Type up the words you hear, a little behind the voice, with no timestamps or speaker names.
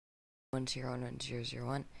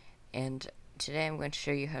101001, and today I'm going to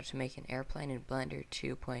show you how to make an airplane in Blender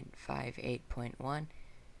 2.58.1.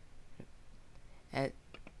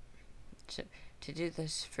 So to do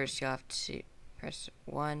this, first you'll have to press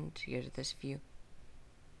 1 to go to this view,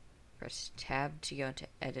 press tab to go into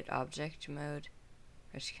edit object mode,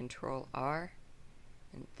 press Ctrl R,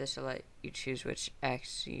 and this will let you choose which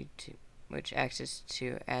axis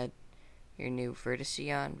to add your new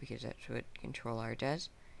vertice on, because that's what Ctrl R does.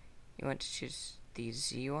 You want to choose the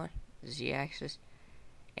Z axis,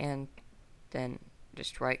 and then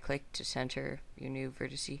just right click to center your new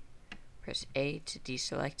vertice, press A to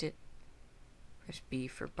deselect it, press B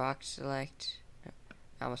for box select, no,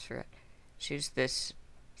 I almost forgot, choose this,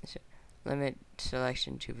 so limit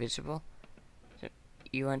selection to visible, so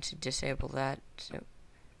you want to disable that, so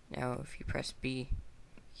now if you press B,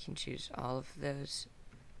 you can choose all of those.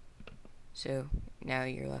 So now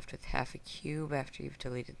you're left with half a cube after you've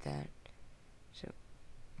deleted that. So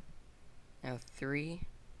now 3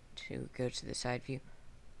 to go to the side view.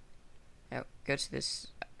 Now go to this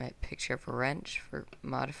picture of a wrench for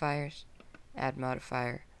modifiers, add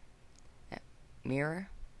modifier, mirror,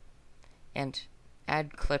 and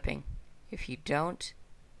add clipping. If you don't,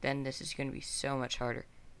 then this is going to be so much harder.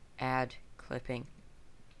 Add clipping.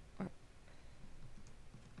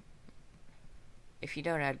 If you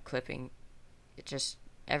don't add clipping, it just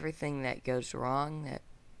everything that goes wrong,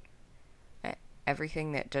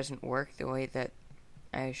 everything that doesn't work the way that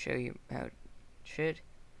I show you how it should,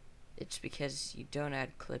 it's because you don't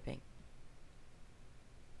add clipping.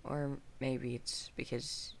 Or maybe it's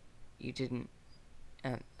because you didn't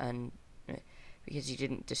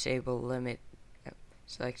disable limit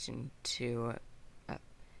selection to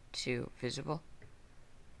visible.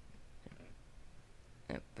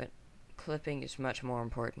 But clipping is much more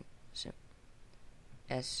important. So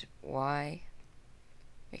SY,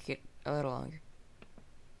 make it a little longer.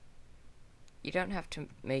 You don't have to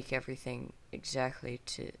make everything exactly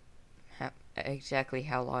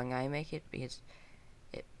how long I make it, because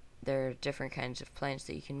there are different kinds of planes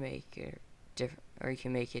that you can make, or you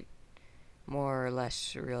can make it more or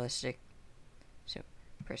less realistic. So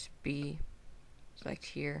press B, select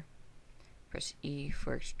here, press E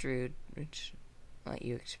for extrude, which will let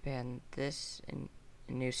you expand this in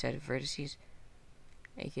a new set of vertices.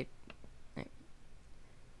 Make it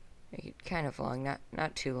kind of long,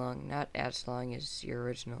 not too long, not as long as your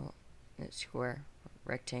original square,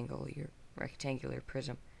 your rectangular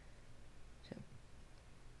prism. So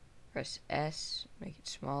press S, make it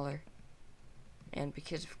smaller, and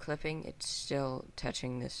because of clipping, it's still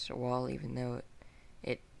touching this wall, even though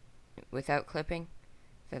it without clipping,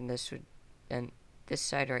 then this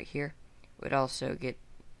side right here would also get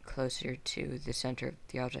closer to the center of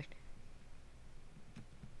the object.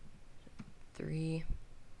 3,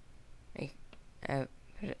 put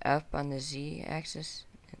it up on the Z axis,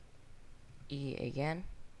 E again,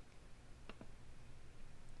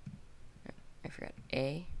 I forgot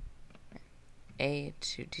A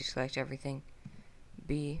to deselect everything,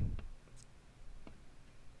 B,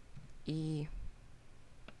 E,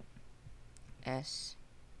 S,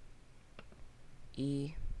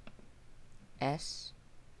 E, S,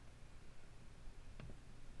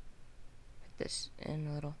 put this in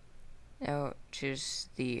a little. Now choose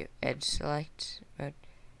the edge select mode.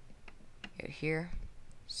 Go here,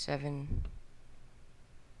 7,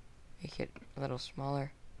 make it a little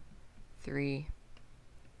smaller, 3,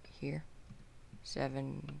 here,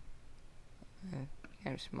 7,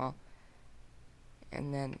 kind of small,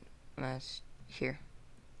 and then here.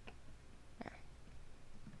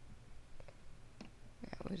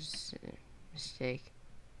 That was a mistake.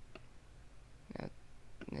 Now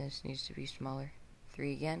this needs to be smaller.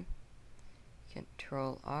 3 again.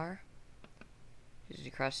 Ctrl R, just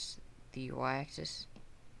across the y-axis,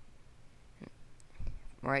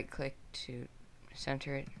 right click to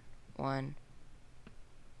center it, 1,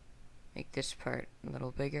 make this part a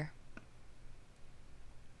little bigger,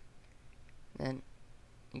 then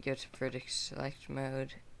you go to vertex select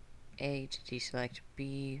mode, A to deselect,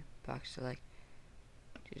 B, box select,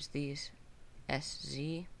 choose these, SZ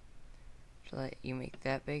to let you make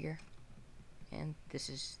that bigger, and this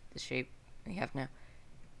is the shape we have now.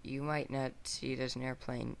 You might not see it as an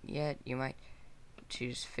airplane yet. You might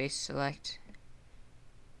choose face select,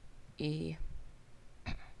 E,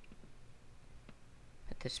 put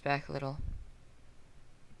this back a little,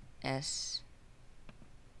 S,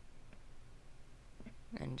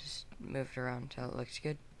 and just move it around until it looks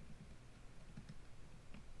good.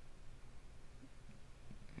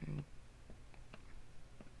 And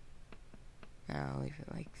I'll leave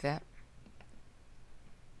it like that.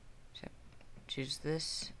 choose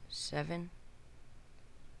this 7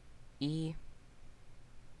 E.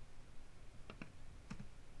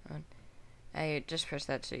 I just press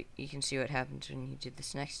that so you can see what happens when you do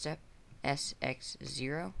this next step.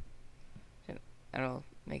 SX0. So that'll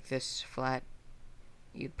make this flat.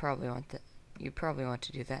 You'd probably want that. You'd probably want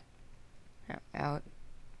to do that. Now out.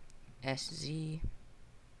 SZ.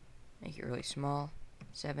 Make it really small.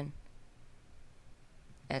 7.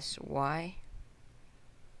 SY.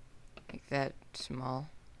 Make that small.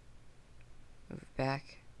 Move it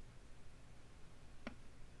back.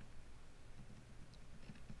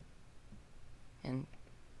 And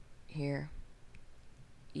here,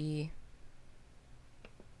 E,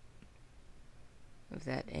 move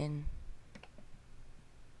that in,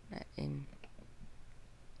 that in,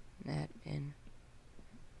 that in,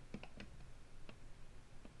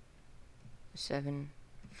 7,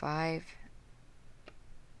 5,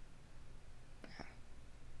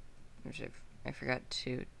 I forgot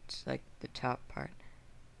to select the top part,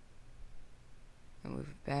 and move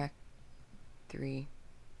it back, 3,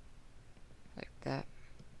 like that,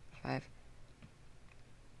 5,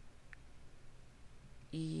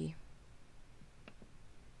 E,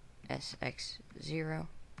 SX0,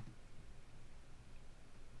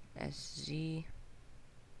 SZ,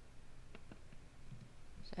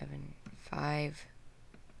 7, 5,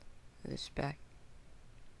 move this back,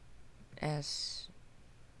 S,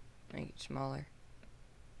 make it smaller,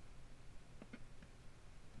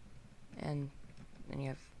 and then you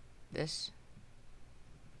have this.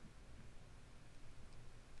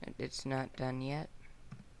 It's not done yet.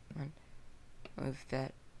 Move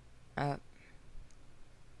that up,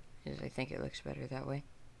 because I think it looks better that way.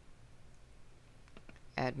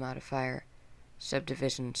 Add modifier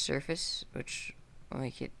subdivision surface, which will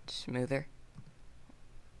make it smoother.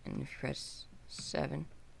 And if you press 7,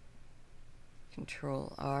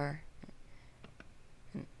 Control R,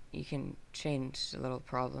 and you can change the little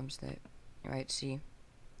problems that you might see.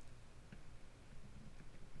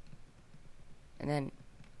 And then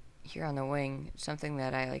here on the wing, something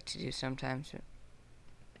that I like to do sometimes,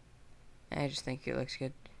 I just think it looks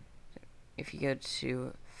good. If you go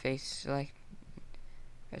to face select,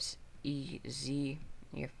 press EZ, you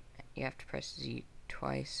have to press Z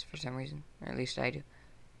twice for some reason, or at least I do.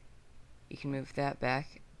 You can move that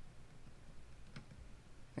back,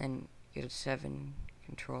 then go to 7,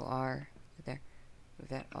 Control R, there, move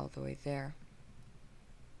that all the way there.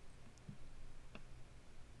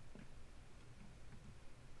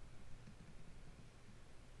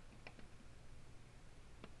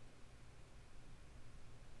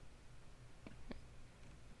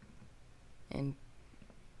 And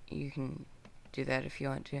you can do that if you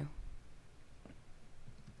want to.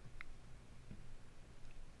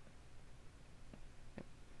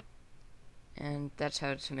 And that's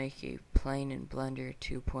how to make a plane in Blender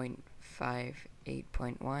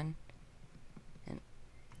 2.58.1. And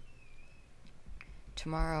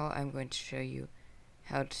tomorrow I'm going to show you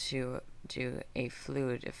how to do a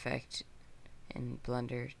fluid effect in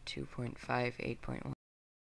Blender 2.58.1.